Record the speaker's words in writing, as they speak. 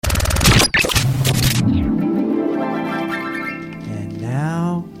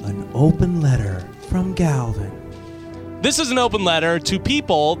open letter from Galvin. This is an open letter to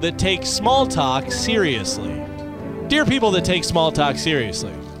people that take small talk seriously. Dear people that take small talk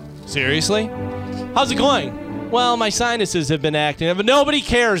seriously. Seriously? How's it going? Well, my sinuses have been acting up, but nobody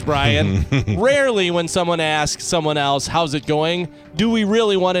cares, Brian. Rarely when someone asks someone else, how's it going, do we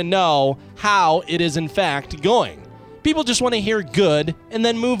really want to know how it is in fact going. People just want to hear good and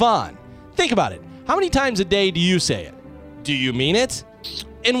then move on. Think about it. How many times a day do you say it? Do you mean it?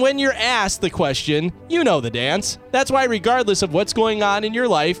 And when you're asked the question, you know the dance. That's why regardless of what's going on in your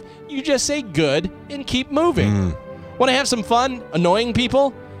life, you just say good and keep moving. Want to have some fun annoying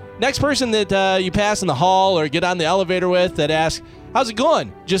people? Next person that you pass in the hall or get on the elevator with that asks, how's it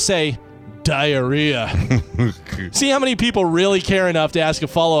going? Just say, diarrhea. See how many people really care enough to ask a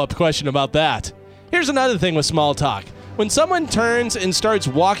follow-up question about that. Here's another thing with small talk. When someone turns and starts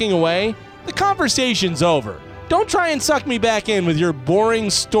walking away, the conversation's over. Don't try and suck me back in with your boring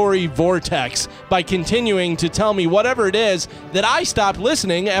story vortex by continuing to tell me whatever it is that I stopped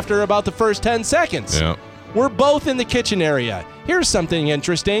listening after about the first 10 seconds. Yeah. We're both in the kitchen area. Here's something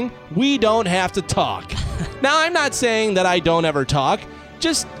interesting. We don't have to talk. Now, I'm not saying that I don't ever talk,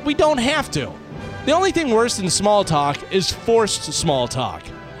 just we don't have to. The only thing worse than small talk is forced small talk.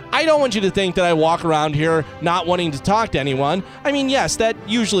 I don't want you to think that I walk around here not wanting to talk to anyone. I mean, yes, that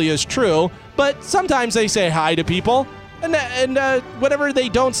usually is true, but sometimes they say hi to people, and whenever they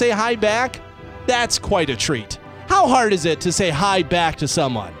don't say hi back, that's quite a treat. How hard is it to say hi back to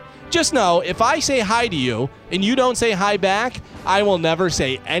someone? Just know, if I say hi to you and you don't say hi back, I will never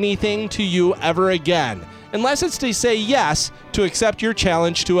say anything to you ever again, unless it's to say yes to accept your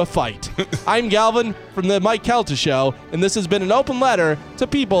challenge to a fight. I'm Galvin from the Mike Kelta Show, and this has been an open letter to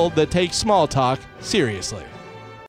people that take small talk seriously.